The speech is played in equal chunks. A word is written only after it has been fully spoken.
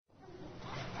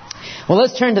Well,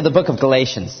 let's turn to the book of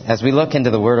Galatians as we look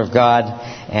into the Word of God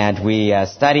and we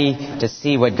study to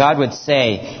see what God would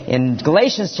say. In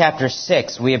Galatians chapter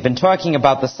 6, we have been talking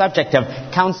about the subject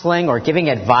of counseling or giving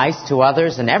advice to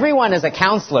others. And everyone is a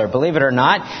counselor, believe it or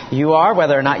not. You are,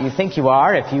 whether or not you think you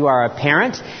are. If you are a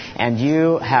parent and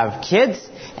you have kids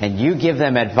and you give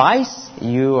them advice,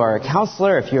 you are a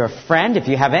counselor. If you're a friend, if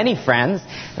you have any friends,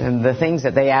 and the things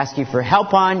that they ask you for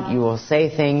help on, you will say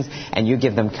things and you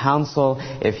give them counsel.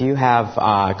 If you have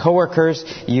coworkers,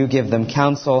 you give them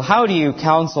counsel. How do you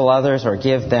counsel others or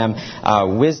give them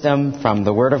wisdom from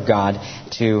the Word of God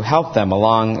to help them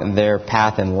along their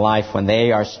path in life when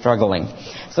they are struggling?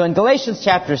 So in Galatians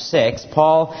chapter 6,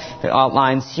 Paul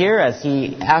outlines here as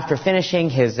he, after finishing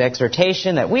his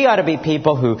exhortation, that we ought to be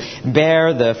people who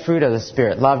bear the fruit of the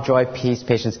Spirit, love, joy, peace,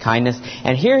 patience, kindness.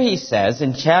 And here he says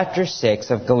in chapter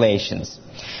 6 of Galatians,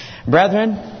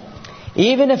 "Brethren,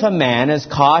 even if a man is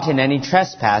caught in any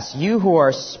trespass, you who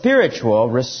are spiritual,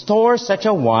 restore such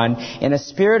a one in a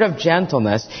spirit of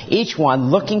gentleness, each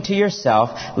one looking to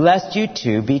yourself, lest you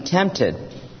too be tempted.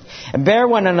 And bear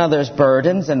one another's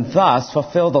burdens, and thus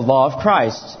fulfill the law of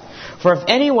Christ. For if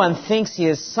anyone thinks he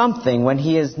is something when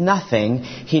he is nothing,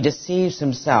 he deceives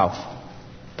himself.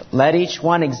 But let each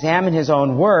one examine his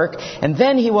own work, and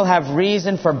then he will have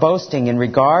reason for boasting in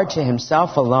regard to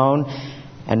himself alone,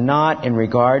 and not in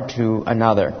regard to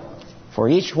another. For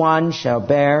each one shall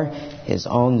bear his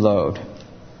own load."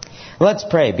 Let's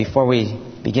pray before we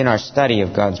begin our study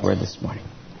of God's Word this morning.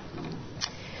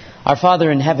 Our Father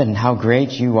in heaven, how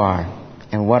great you are,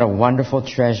 and what a wonderful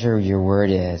treasure your Word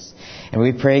is. And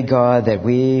we pray, God, that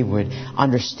we would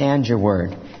understand your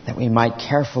Word, that we might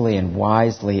carefully and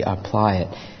wisely apply it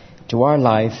to our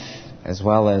life as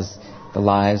well as the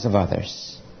lives of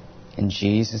others. In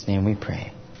Jesus' name we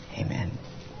pray. Amen.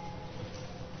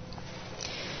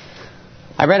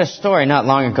 I read a story not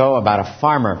long ago about a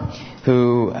farmer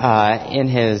who, in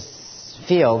his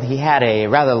field, he had a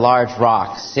rather large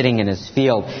rock sitting in his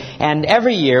field. And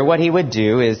every year what he would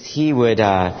do is he would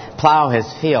plow his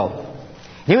field.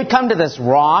 He would come to this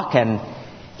rock and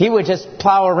he would just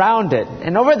plow around it.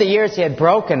 And over the years he had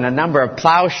broken a number of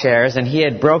plowshares, and he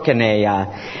had broken a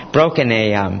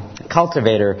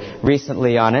cultivator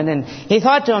recently on it. And he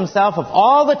thought to himself of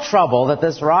all the trouble that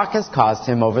this rock has caused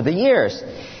him over the years.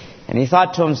 And he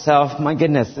thought to himself, my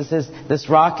goodness, this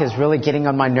rock is really getting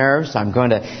on my nerves. I'm going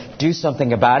to do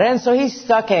something about it. And so he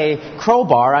stuck a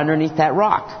crowbar underneath that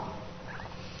rock.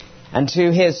 And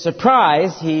to his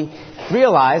surprise, he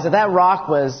realized that rock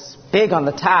was big on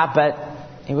the top, but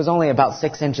it was only about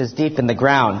 6 inches deep in the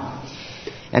ground.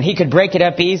 And he could break it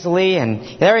up easily,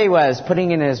 and there he was,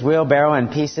 putting in his wheelbarrow in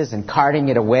pieces and carting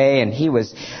it away, and he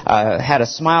had a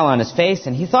smile on his face,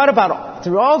 and he thought about,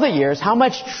 through all the years, how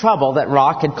much trouble that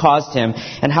rock had caused him,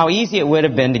 and how easy it would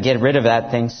have been to get rid of that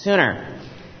thing sooner.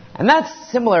 And that's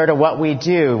similar to what we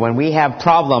do when we have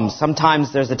problems.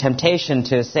 Sometimes there's a temptation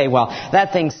to say, well,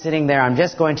 that thing's sitting there, I'm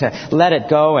just going to let it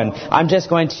go, and I'm just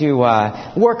going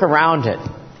to work around it.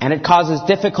 And it causes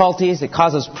difficulties, it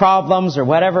causes problems, or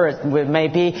whatever it may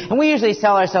be. And we usually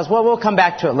tell ourselves, well, we'll come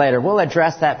back to it later. We'll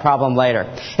address that problem later.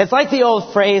 It's like the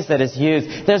old phrase that is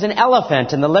used, there's an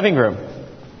elephant in the living room.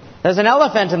 There's an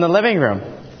elephant in the living room.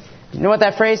 You know what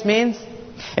that phrase means?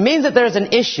 It means that there's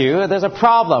an issue, there's a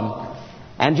problem,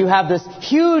 and you have this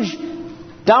huge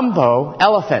Dumbo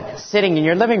elephant sitting in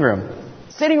your living room,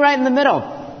 sitting right in the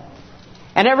middle.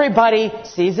 And everybody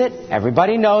sees it,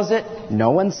 everybody knows it,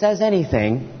 no one says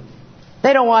anything.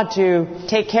 They don't want to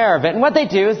take care of it. And what they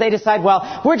do is they decide,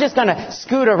 well, we're just going to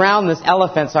scoot around this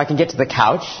elephant so I can get to the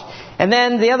couch. And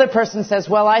then the other person says,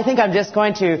 well, I think I'm just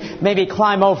going to maybe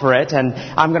climb over it and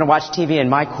I'm going to watch TV in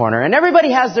my corner. And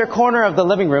everybody has their corner of the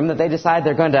living room that they decide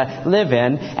they're going to live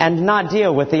in and not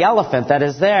deal with the elephant that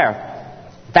is there.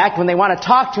 In fact, when they want to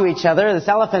talk to each other, this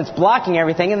elephant's blocking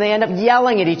everything and they end up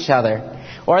yelling at each other.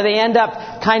 Or they end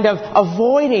up kind of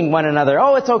avoiding one another.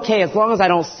 Oh, it's okay as long as I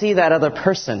don't see that other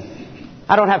person.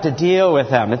 I don't have to deal with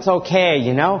them. It's okay,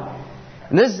 you know.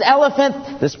 And this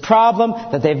elephant, this problem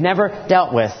that they've never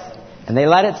dealt with. And they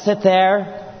let it sit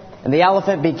there, and the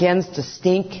elephant begins to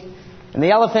stink. And the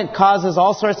elephant causes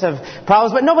all sorts of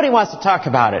problems, but nobody wants to talk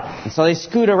about it. And so they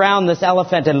scoot around this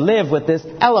elephant and live with this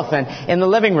elephant in the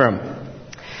living room.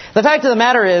 The fact of the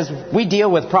matter is, we deal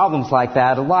with problems like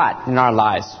that a lot in our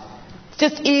lives. It's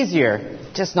just easier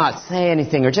just not say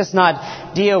anything or just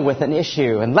not deal with an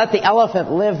issue and let the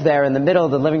elephant live there in the middle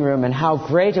of the living room. And how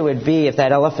great it would be if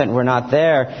that elephant were not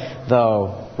there,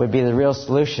 though, would be the real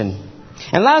solution.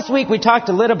 And last week we talked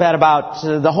a little bit about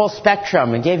the whole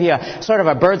spectrum and gave you a sort of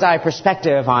a bird's eye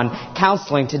perspective on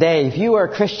counseling today. If you were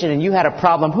a Christian and you had a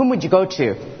problem, whom would you go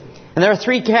to? And there are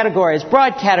three categories,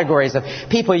 broad categories of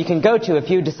people you can go to if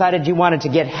you decided you wanted to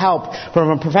get help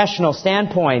from a professional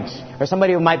standpoint or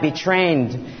somebody who might be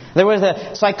trained. There was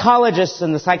a psychologist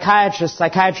and the psychiatrist.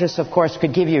 Psychiatrists, of course,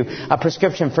 could give you a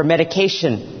prescription for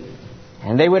medication.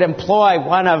 And they would employ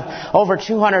one of over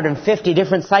 250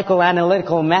 different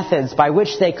psychoanalytical methods by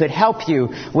which they could help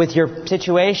you with your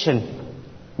situation.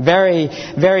 Very,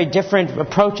 very different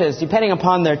approaches depending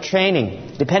upon their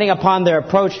training, depending upon their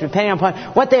approach, depending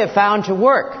upon what they have found to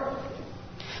work.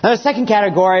 Now, the second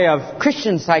category of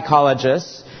Christian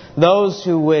psychologists, those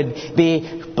who would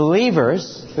be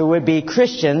believers, who would be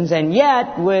Christians, and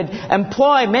yet would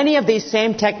employ many of these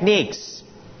same techniques.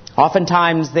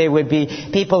 Oftentimes they would be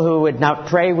people who would not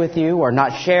pray with you or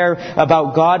not share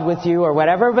about God with you or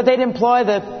whatever, but they'd employ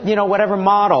whatever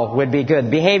model would be good.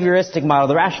 Behavioristic model,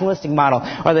 the rationalistic model,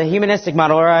 or the humanistic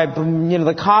model, or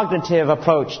the cognitive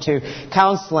approach to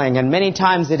counseling. And many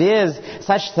times it is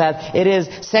such that it is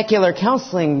secular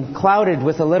counseling clouded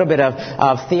with a little bit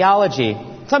of theology.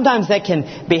 Sometimes that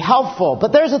can be helpful,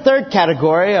 but there's a third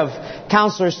category of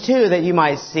counselors too that you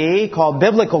might see called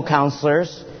biblical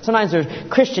counselors. Sometimes there's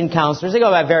Christian counselors. They go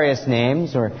by various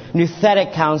names, or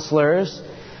nouthetic counselors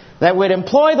that would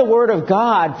employ the Word of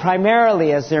God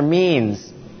primarily as their means,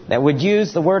 that would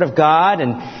use the Word of God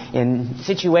in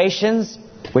situations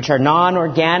which are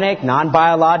non-organic,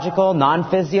 non-biological,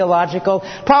 non-physiological,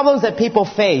 problems that people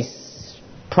face,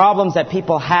 problems that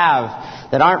people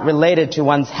have that aren't related to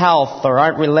one's health or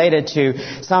aren't related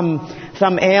to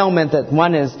some ailment that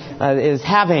one is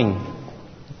having.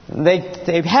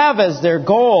 They have as their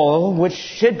goal, which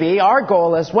should be our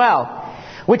goal as well,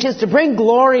 which is to bring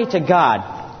glory to God.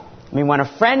 I mean, when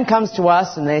a friend comes to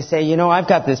us and they say, I've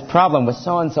got this problem with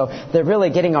so-and-so, they're really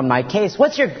getting on my case.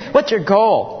 What's your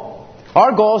goal?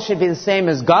 Our goal should be the same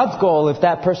as God's goal if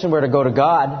that person were to go to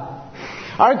God.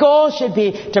 Our goal should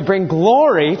be to bring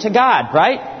glory to God,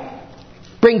 right?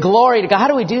 Bring glory to God. How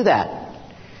do we do that?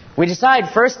 We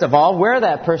decide, first of all, where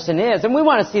that person is. And we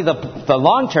want to see the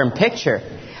long-term picture.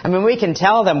 I mean, we can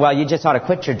tell them, well, you just ought to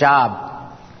quit your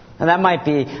job. And that might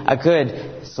be a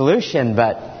good solution,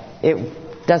 but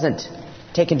it doesn't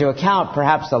take into account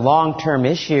perhaps a long-term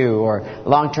issue or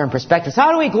long-term perspective. So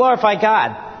how do we glorify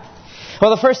God?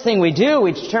 Well, the first thing we do,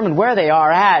 we determine where they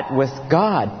are at with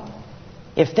God.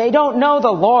 If they don't know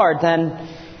the Lord, then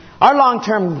our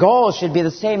long-term goal should be the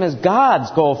same as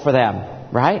God's goal for them,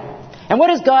 right? And what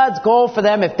is God's goal for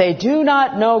them if they do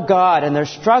not know God and they're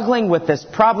struggling with this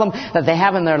problem that they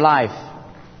have in their life?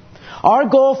 Our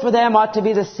goal for them ought to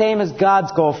be the same as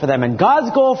God's goal for them. And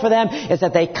God's goal for them is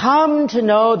that they come to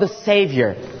know the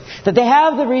Savior, that they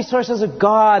have the resources of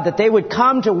God, that they would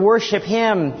come to worship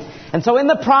Him. And so in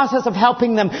the process of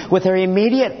helping them with their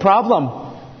immediate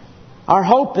problem, our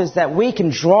hope is that we can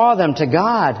draw them to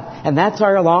God. And that's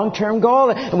our long-term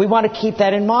goal. And we want to keep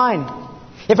that in mind.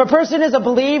 If a person is a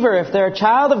believer, if they're a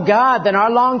child of God, then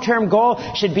our long-term goal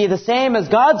should be the same as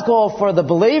God's goal for the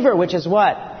believer, which is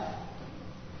what?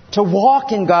 To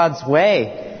walk in God's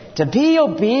way, to be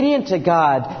obedient to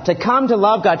God, to come to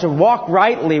love God, to walk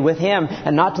rightly with Him,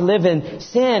 and not to live in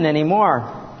sin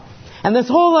anymore. And this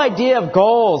whole idea of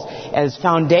goals is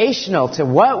foundational to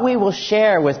what we will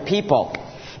share with people.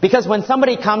 Because when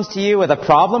somebody comes to you with a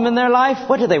problem in their life,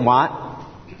 what do they want?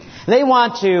 They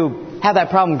want to have that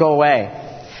problem go away.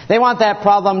 They want that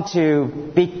problem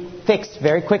to be fixed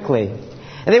very quickly.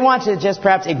 And they want to just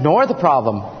perhaps ignore the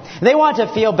problem. They want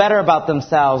to feel better about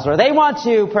themselves, or they want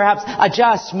to perhaps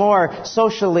adjust more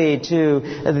socially to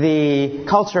the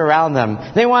culture around them.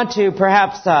 They want to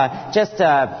perhaps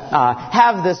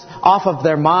have this off of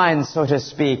their minds, so to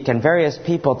speak, and various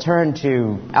people turn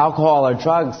to alcohol or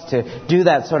drugs to do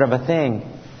that sort of a thing.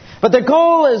 But the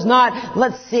goal is not,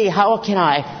 let's see, how can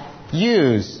I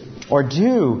use or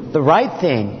do the right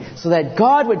thing so that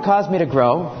God would cause me to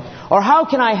grow? Or how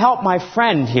can I help my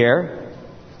friend here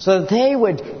so that they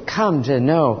would come to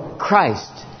know Christ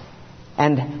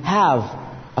and have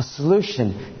a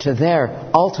solution to their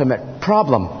ultimate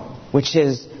problem, which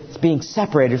is being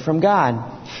separated from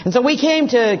God? And so we came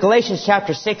to Galatians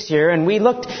chapter 6 here, and we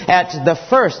looked at the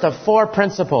first of four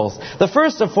principles. The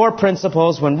first of four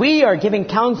principles, when we are giving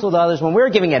counsel to others, when we're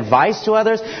giving advice to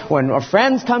others, when our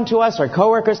friends come to us, our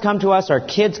coworkers come to us, our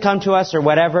kids come to us, or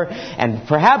whatever, and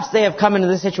perhaps they have come into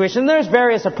this situation, there's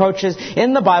various approaches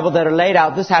in the Bible that are laid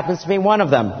out. This happens to be one of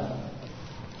them.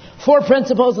 Four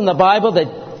principles in the Bible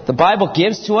that the Bible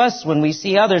gives to us when we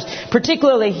see others,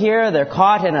 particularly here, they're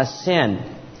caught in a sin.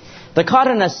 They're caught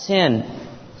in a sin.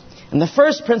 And the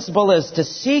first principle is to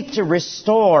seek to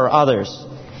restore others.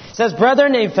 It says,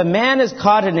 "Brethren, if a man is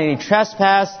caught in any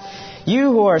trespass,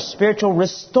 you who are spiritual,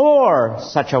 restore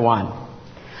such a one."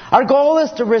 Our goal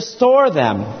is to restore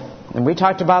them. And we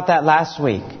talked about that last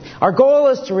week. Our goal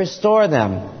is to restore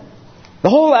them. The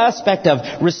whole aspect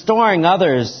of restoring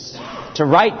others to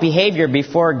right behavior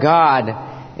before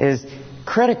God is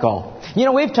critical. You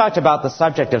know, we've talked about the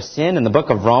subject of sin in the book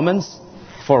of Romans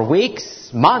for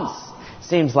weeks, months.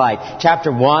 Seems like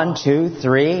chapter 1, 2,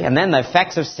 3, and then the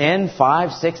effects of sin,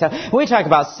 5, 6, 7. We talk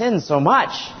about sin so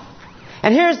much.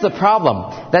 And here's the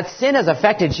problem, that sin has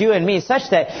affected you and me such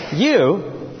that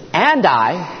you and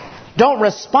I don't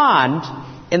respond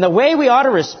in the way we ought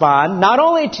to respond, not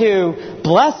only to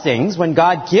blessings when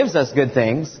God gives us good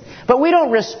things, but we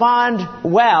don't respond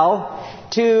well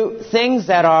to things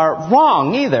that are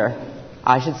wrong either.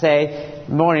 I should say,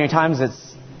 many times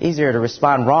it's easier to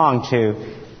respond wrong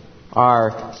to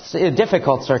our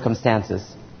difficult circumstances.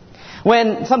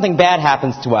 When something bad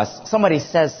happens to us, somebody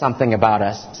says something about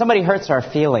us, somebody hurts our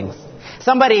feelings,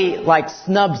 somebody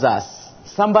snubs us,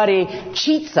 somebody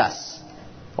cheats us,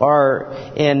 or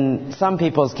in some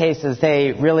people's cases,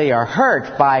 they really are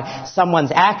hurt by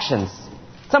someone's actions.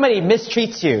 Somebody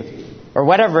mistreats you, or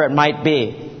whatever it might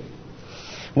be.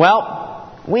 Well,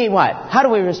 we what? How do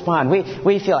we respond?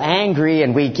 We feel angry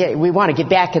and we want to get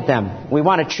back at them. We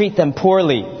want to treat them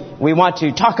poorly. We want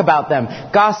to talk about them,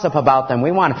 gossip about them.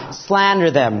 We want to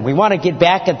slander them. We want to get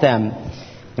back at them.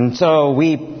 And so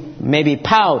we maybe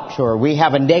pout, or we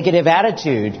have a negative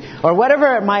attitude, or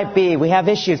whatever it might be. We have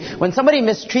issues. When somebody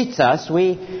mistreats us,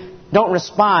 we don't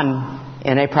respond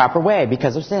in a proper way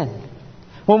because of sin.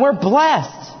 When we're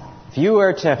blessed, if you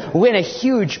were to win a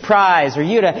huge prize, or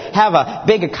you to have a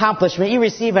big accomplishment, you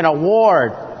receive an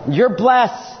award, you're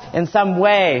blessed in some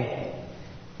way.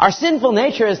 Our sinful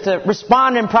nature is to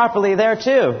respond improperly there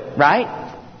too,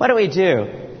 right? What do?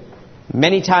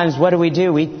 Many times, what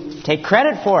do? We take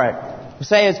credit for it. We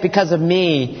say it's because of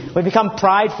me. We become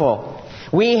prideful.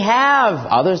 We have,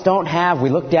 others don't have. We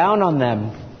look down on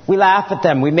them. We laugh at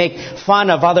them. We make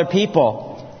fun of other people.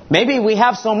 Maybe we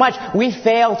have so much, we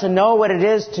fail to know what it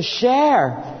is to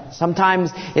share.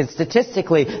 Sometimes, it's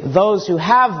statistically, those who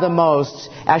have the most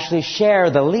actually share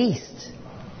the least.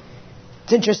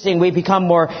 It's interesting, we become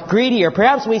more greedy, or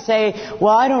perhaps we say,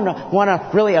 well, I don't want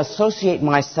to really associate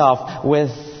myself with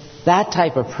that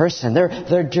type of person.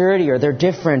 They're dirty, or they're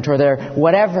different, or they're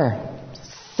whatever.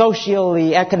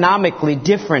 Socially, economically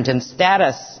different in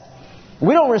status.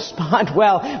 We don't respond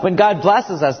well when God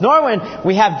blesses us, nor when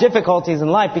we have difficulties in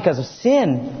life because of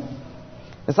sin.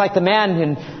 It's like the man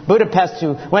in Budapest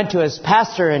who went to his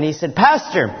pastor and he said,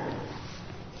 "Pastor,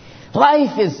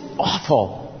 life is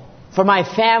awful for my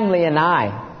family and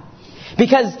I,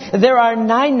 because there are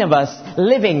 9 of us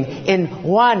living in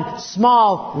one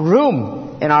small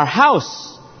room in our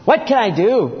house. What can I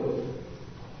do?"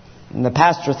 And the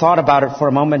pastor thought about it for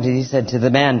a moment, and he said to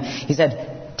the man, he said,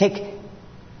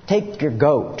 Take your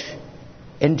goat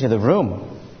into the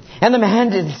room. And the man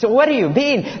did, "So what do you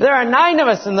mean? There are 9 of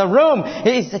us in the room."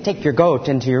 He said, "Take your goat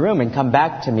into your room and come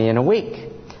back to me in a week."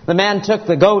 The man took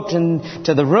the goat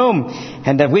into the room,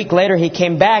 and a week later he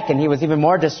came back, and he was even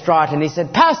more distraught, and he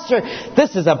said, "Pastor,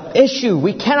 this is an issue.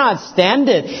 We cannot stand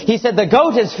it." He said, "The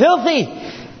goat is filthy."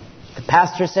 The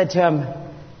pastor said to him,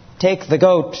 "Take the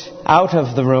goat out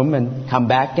of the room and come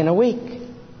back in a week."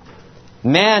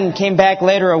 Man came back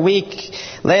a week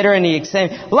later, and he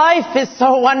said, "Life is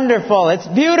so wonderful. It's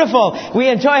beautiful. We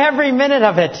enjoy every minute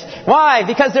of it." Why?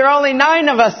 Because there are only 9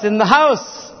 of us in the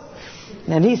house.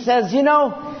 And he says,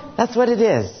 that's what it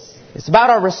is. It's about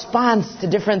our response to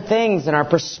different things and our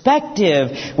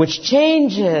perspective, which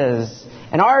changes.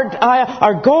 And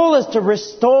our goal is to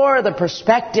restore the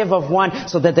perspective of one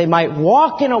so that they might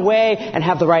walk in a way and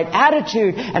have the right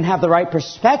attitude and have the right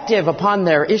perspective upon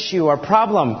their issue or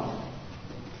problem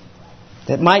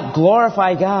that might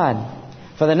glorify God.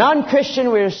 For the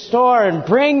non-Christian, we restore and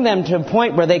bring them to a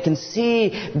point where they can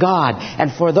see God.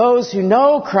 And for those who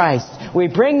know Christ, we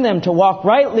bring them to walk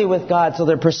rightly with God so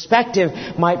their perspective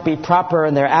might be proper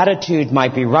and their attitude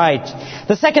might be right.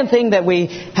 The second thing that we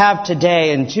have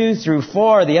today in 2 through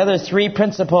 4, the other 3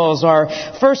 principles are,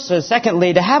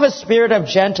 secondly, to have a spirit of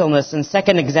gentleness and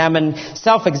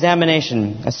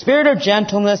self-examination. A spirit of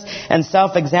gentleness and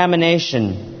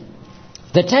self-examination.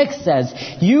 The text says,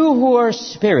 "You who are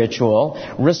spiritual,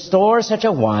 restore such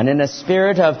a one in a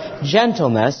spirit of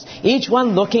gentleness, each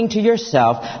one looking to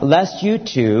yourself, lest you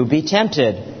too be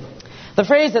tempted." The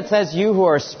phrase that says "you who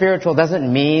are spiritual" doesn't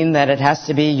mean that it has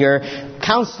to be your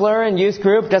counselor in youth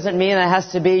group doesn't mean it has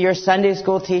to be your Sunday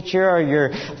school teacher or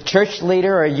your church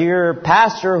leader or your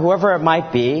pastor or whoever it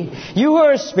might be. You who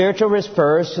are spiritual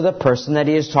refers to the person that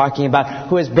he is talking about,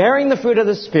 who is bearing the fruit of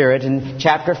the Spirit in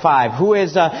chapter 5, who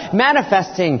is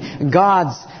manifesting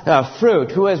God's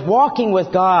fruit, who is walking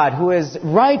with God, who is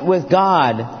right with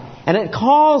God. And it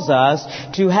calls us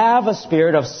to have a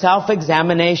spirit of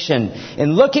self-examination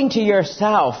in looking to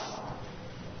yourself.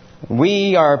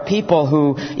 We are people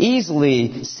who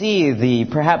easily see the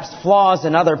perhaps flaws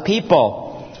in other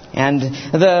people. And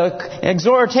the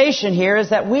exhortation here is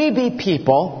that we be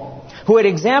people who would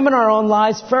examine our own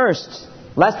lives first,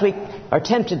 lest we are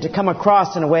tempted to come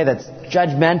across in a way that's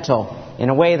judgmental, in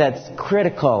a way that's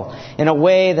critical, in a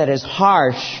way that is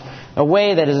harsh, a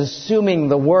way that is assuming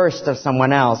the worst of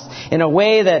someone else, in a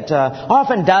way that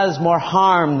often does more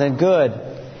harm than good.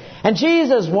 And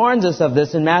Jesus warns us of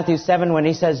this in Matthew 7 when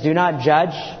he says, "Do not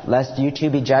judge, lest you too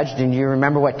be judged." And you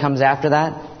remember what comes after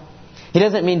that? He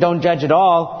doesn't mean don't judge at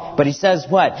all, but he says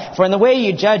what? "For in the way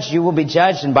you judge, you will be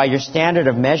judged, and by your standard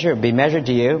of measure, it will be measured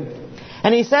to you."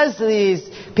 And he says to these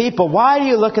people, why do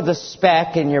you look at the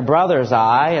speck in your brother's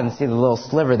eye and see the little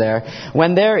sliver there,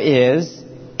 when there is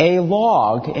a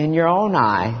log in your own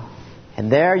eye? And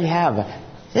there you have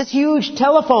this huge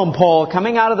telephone pole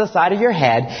coming out of the side of your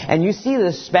head, and you see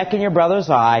this speck in your brother's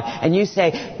eye, and you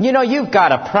say, you've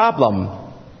got a problem.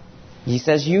 He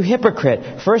says, "You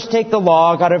hypocrite, first take the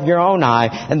log out of your own eye,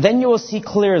 and then you will see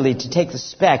clearly to take the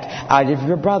speck out of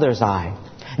your brother's eye."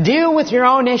 Deal with your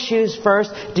own issues first.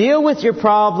 Deal with your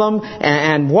problem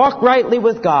and walk rightly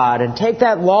with God, and take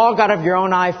that log out of your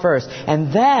own eye first,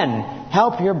 and then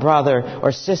help your brother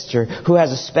or sister who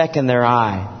has a speck in their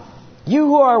eye. You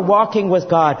who are walking with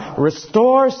God,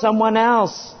 restore someone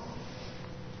else.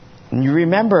 And you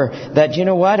remember that,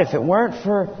 if it weren't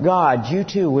for God, you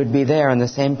too would be there in the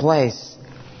same place.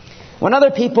 When other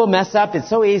people mess up, it's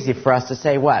so easy for us to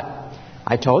say, what?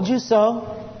 "I told you so.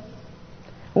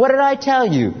 What did I tell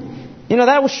you?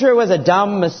 That sure was a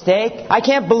dumb mistake. I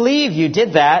can't believe you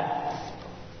did that.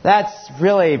 That's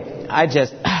really,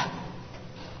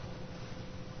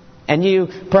 And you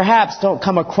perhaps don't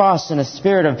come across in a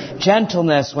spirit of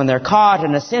gentleness when they're caught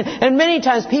in a sin. And many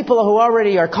times people who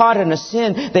already are caught in a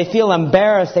sin, they feel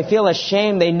embarrassed, they feel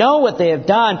ashamed, they know what they have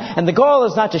done. And the goal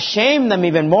is not to shame them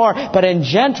even more, but in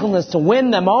gentleness to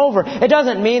win them over. It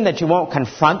doesn't mean that you won't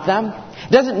confront them.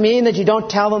 It doesn't mean that you don't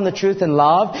tell them the truth in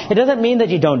love. It doesn't mean that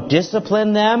you don't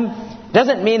discipline them. It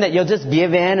doesn't mean that you'll just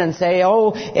give in and say,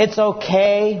 "Oh, it's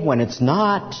okay," when it's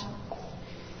not.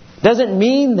 It doesn't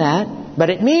mean that,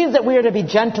 but it means that we are to be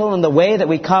gentle in the way that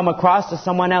we come across to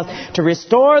someone else, to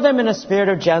restore them in a spirit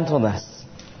of gentleness.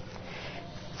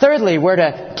 Thirdly, we're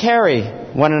to carry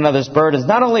one another's burdens.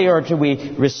 Not only are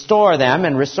we restore them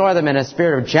and restore them in a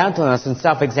spirit of gentleness and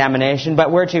self-examination,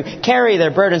 but we're to carry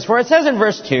their burdens. For it says in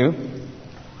verse 2,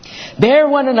 "Bear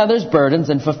one another's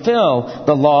burdens and fulfill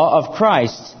the law of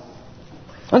Christ."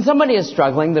 When somebody is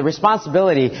struggling, the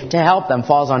responsibility to help them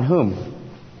falls on whom?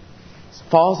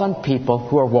 It falls on people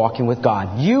who are walking with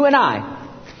God. You and I.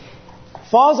 It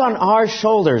falls on our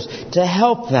shoulders to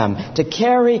help them, to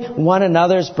carry one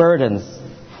another's burdens.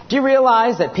 Do you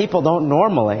realize that people don't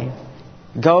normally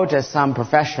go to some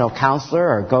professional counselor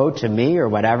or go to me or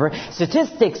whatever?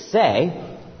 Statistics say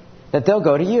that they'll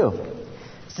go to you.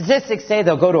 Statistics say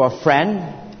they'll go to a friend,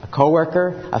 a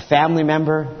coworker, a family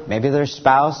member, maybe their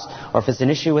spouse, or if it's an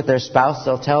issue with their spouse,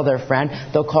 they'll tell their friend,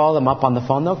 they'll call them up on the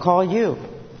phone, they'll call you.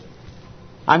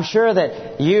 I'm sure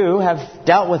that you have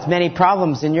dealt with many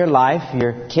problems in your life.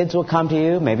 Your kids will come to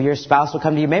you, maybe your spouse will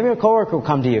come to you, maybe your coworker will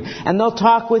come to you, and they'll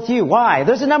talk with you. Why?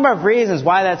 There's a number of reasons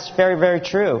why that's very, very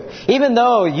true. Even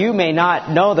though you may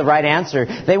not know the right answer,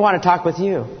 they want to talk with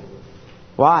you.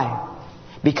 Why?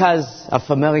 Because of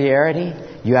familiarity.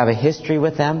 You have a history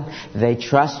with them. They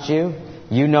trust you.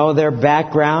 You know their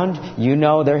background. You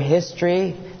know their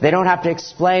history. They don't have to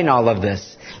explain all of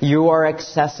this. You are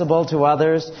accessible to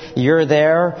others. You're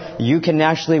there. You can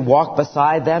actually walk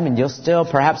beside them, and you'll still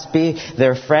perhaps be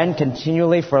their friend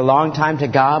continually for a long time to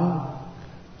come.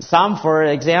 Some, for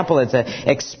example, it's an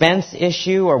expense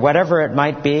issue or whatever it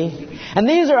might be. And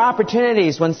these are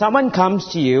opportunities when someone comes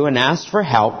to you and asks for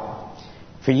help,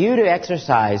 for you to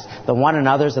exercise the one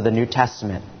another's of the New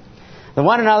Testament. The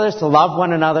one another's to love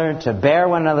one another, to bear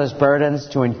one another's burdens,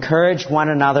 to encourage one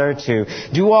another, to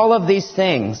do all of these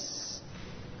things.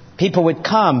 People will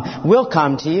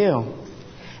come to you.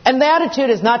 And the attitude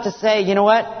is not to say, you know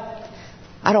what,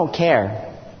 I don't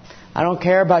care. I don't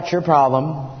care about your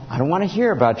problem. I don't want to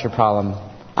hear about your problem.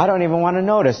 I don't even want to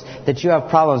notice that you have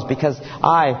problems because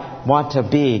I want to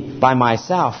be by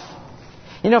myself.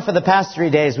 For the past 3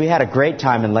 days, we had a great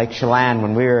time in Lake Chelan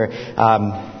when we were,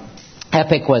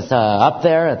 Epic was up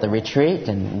there at the retreat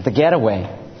and the getaway.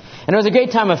 And it was a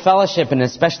great time of fellowship and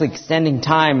especially extending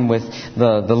time with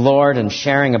the Lord and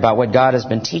sharing about what God has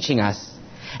been teaching us.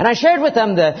 And I shared with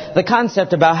them the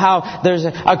concept about how there's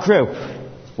a group.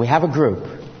 We have a group.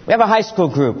 We have a high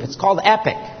school group. It's called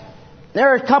Epic. There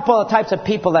are a couple of types of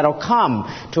people that will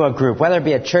come to a group, whether it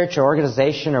be a church or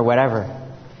organization or whatever.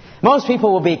 Most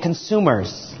people will be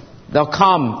consumers. They'll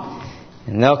come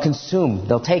and they'll consume.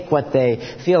 They'll take what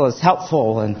they feel is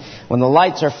helpful. And when the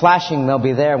lights are flashing, they'll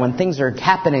be there. When things are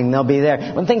happening, they'll be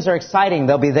there. When things are exciting,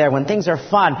 they'll be there. When things are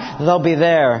fun, they'll be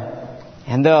there.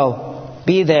 And they'll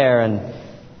be there. And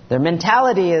their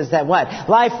mentality is that what?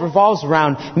 Life revolves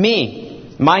around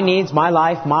me. My needs, my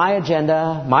life, my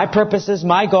agenda, my purposes,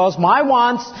 my goals, my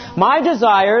wants, my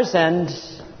desires, and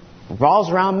it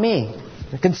revolves around me.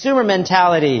 The consumer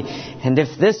mentality. And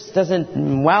if this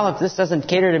doesn't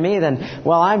cater to me, then,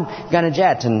 I'm going to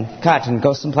jet and cut and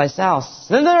go someplace else.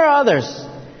 Then there are others.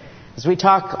 As we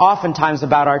talk oftentimes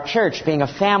about our church being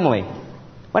a family.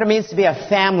 What it means to be a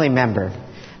family member.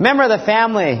 Member of the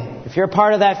family. If you're a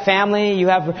part of that family, you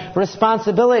have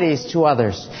responsibilities to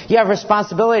others. You have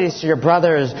responsibilities to your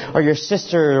brothers or your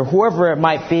sister or whoever it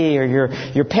might be, or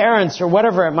your parents or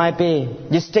whatever it might be.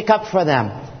 You stick up for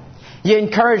them. You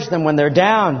encourage them when they're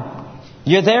down.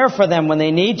 You're there for them when they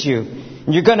need you.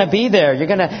 You're going to be there. You're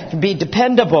going to be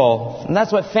dependable. And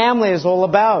that's what family is all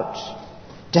about.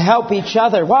 To help each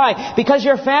other. Why? Because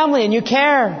you're family and you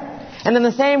care. And in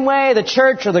the same way, the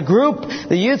church or the group,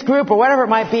 the youth group or whatever it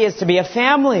might be, is to be a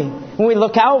family. When we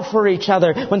look out for each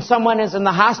other. When someone is in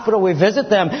the hospital, we visit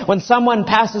them. When someone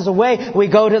passes away, we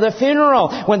go to the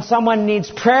funeral. When someone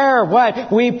needs prayer,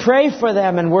 we pray for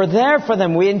them and we're there for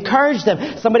them. We encourage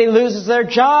them. Somebody loses their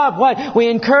job, we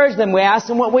encourage them. We ask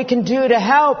them what we can do to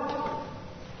help.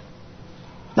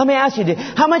 Let me ask you,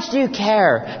 how much do you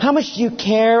care? How much do you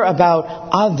care about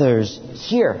others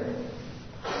here?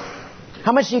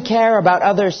 How much do you care about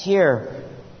others here?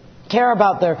 Care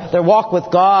about their walk with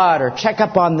God, or check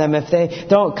up on them if they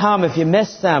don't come, if you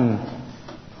miss them?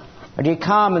 Or do you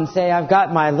come and say, I've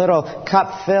got my little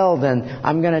cup filled and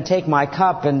I'm going to take my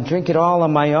cup and drink it all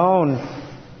on my own?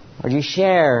 Or do you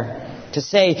share to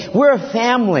say, we're a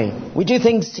family. We do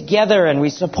things together and we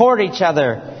support each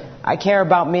other. I care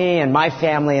about me and my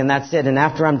family and that's it. And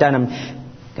after I'm done, I'm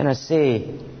going to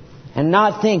see. And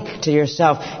not think to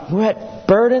yourself, what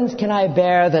burdens can I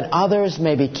bear that others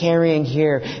may be carrying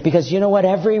here? Because you know what?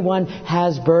 Everyone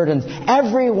has burdens.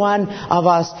 Every one of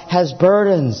us has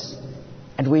burdens.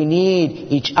 And we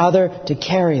need each other to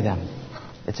carry them.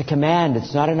 It's a command.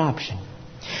 It's not an option.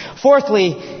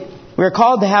 Fourthly, we're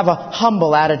called to have a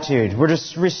humble attitude. We're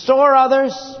to restore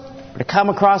others. We're to come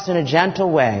across in a gentle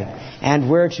way. And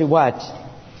we're to what?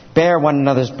 Bear one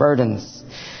another's burdens.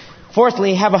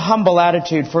 Fourthly, have a humble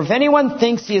attitude. For if anyone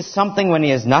thinks he is something when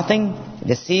he is nothing, he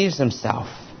deceives himself.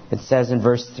 It says in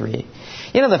verse 3.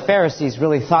 The Pharisees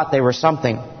really thought they were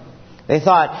something. They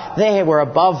thought they were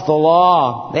above the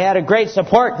law. They had a great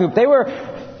support group. They were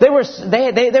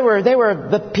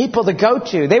the people to go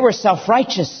to. They were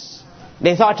self-righteous.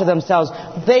 They thought to themselves,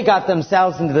 they got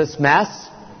themselves into this mess.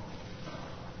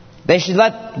 They should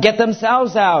get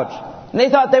themselves out. And they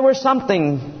thought they were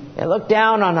something. They looked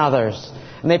down on others.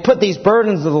 And they put these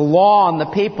burdens of the law on the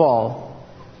people.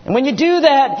 And when you do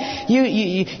that,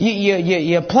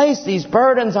 you place these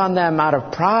burdens on them out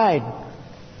of pride.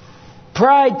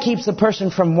 Pride keeps a person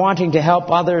from wanting to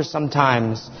help others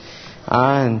sometimes.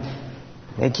 And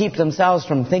they keep themselves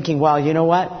from thinking, you know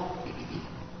what?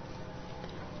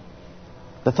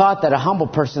 The thought that a humble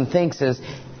person thinks is,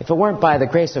 if it weren't by the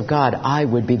grace of God, I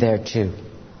would be there too.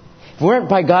 If it weren't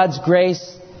by God's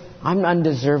grace, I'm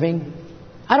undeserving.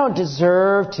 I don't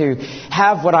deserve to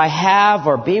have what I have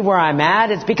or be where I'm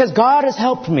at. It's because God has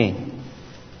helped me.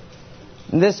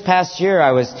 This past year,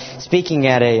 I was speaking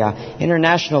at a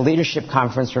international leadership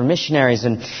conference for missionaries,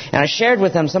 and I shared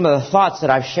with them some of the thoughts that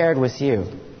I've shared with you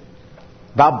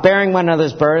about bearing one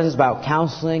another's burdens, about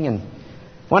counseling. And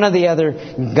one of the other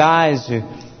guys who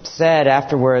said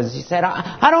afterwards, he said,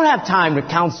 I don't have time to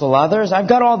counsel others. I've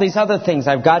got all these other things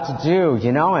I've got to do,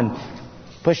 and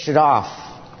pushed it off.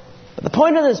 But the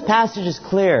point of this passage is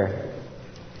clear.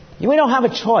 We don't have a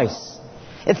choice.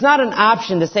 It's not an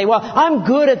option to say, I'm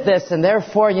good at this and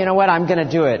therefore, you know what, I'm going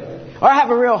to do it. Or I have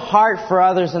a real heart for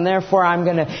others and therefore I'm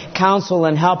going to counsel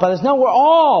and help others. No, we're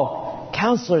all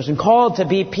counselors and called to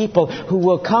be people who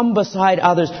will come beside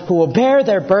others, who will bear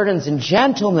their burdens in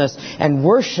gentleness and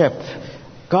worship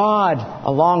God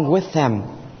along with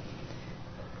them.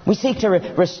 We seek to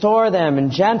restore them in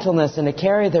gentleness and to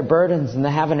carry their burdens and to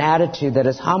have an attitude that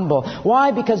is humble.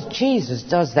 Why? Because Jesus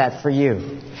does that for you.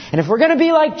 And if we're going to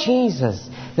be like Jesus,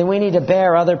 then we need to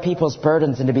bear other people's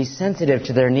burdens and to be sensitive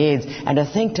to their needs and to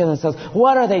think to themselves,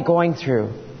 what are they going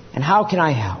through? And how can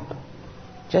I help?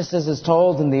 Just as is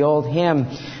told in the old hymn,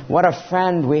 what a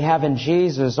friend we have in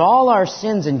Jesus, all our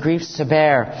sins and griefs to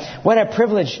bear. What a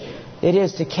privilege it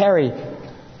is to carry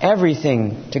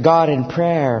everything to God in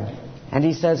prayer. And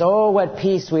he says, oh, what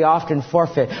peace we often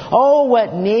forfeit. Oh,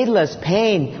 what needless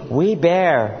pain we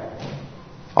bear.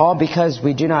 All because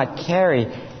we do not carry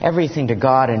everything to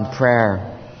God in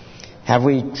prayer. Have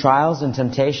we trials and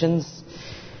temptations?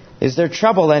 Is there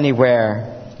trouble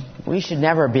anywhere? We should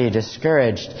never be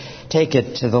discouraged. Take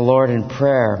it to the Lord in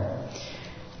prayer.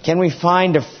 Can we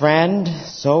find a friend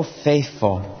so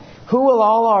faithful? Who will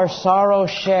all our sorrow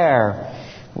share?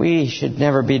 We should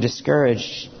never be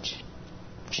discouraged.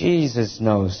 Jesus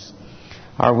knows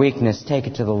our weakness. Take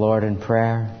it to the Lord in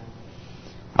prayer.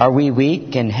 Are we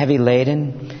weak and heavy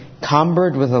laden,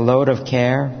 cumbered with a load of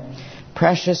care?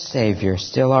 Precious Savior,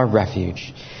 still our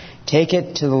refuge. Take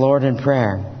it to the Lord in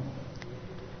prayer.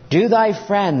 Do thy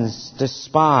friends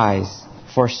despise,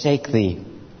 forsake thee?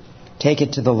 Take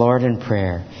it to the Lord in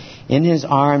prayer. In his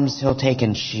arms he'll take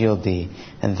and shield thee,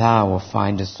 and thou will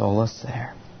find a solace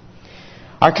there.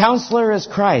 Our counselor is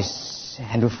Christ.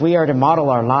 And if we are to model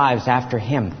our lives after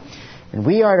him, and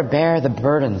we are to bear the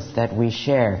burdens that we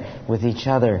share with each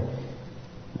other,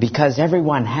 because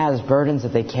everyone has burdens that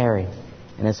they carry.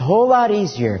 And it's a whole lot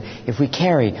easier if we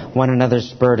carry one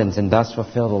another's burdens and thus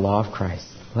fulfill the law of Christ.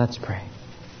 Let's pray.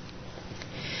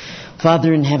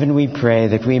 Father in heaven, we pray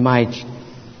that we might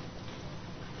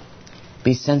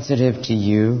be sensitive to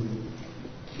you,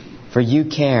 for you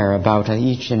care about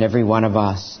each and every one of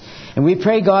us. And we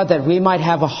pray, God, that we might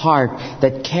have a heart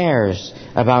that cares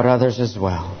about others as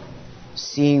well,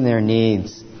 seeing their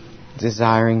needs,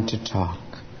 desiring to talk,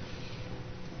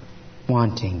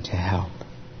 wanting to help.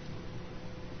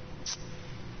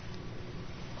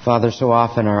 Father, so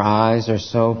often our eyes are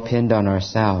so pinned on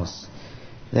ourselves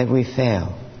that we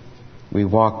fail. We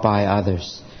walk by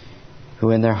others who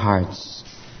in their hearts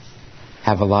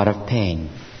have a lot of pain.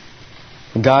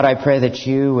 And God, I pray that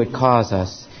you would cause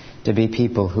us to be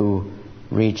people who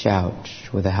reach out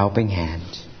with a helping hand,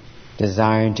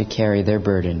 desiring to carry their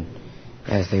burden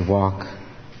as they walk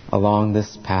along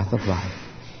this path of life.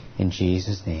 In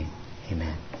Jesus' name,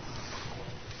 amen.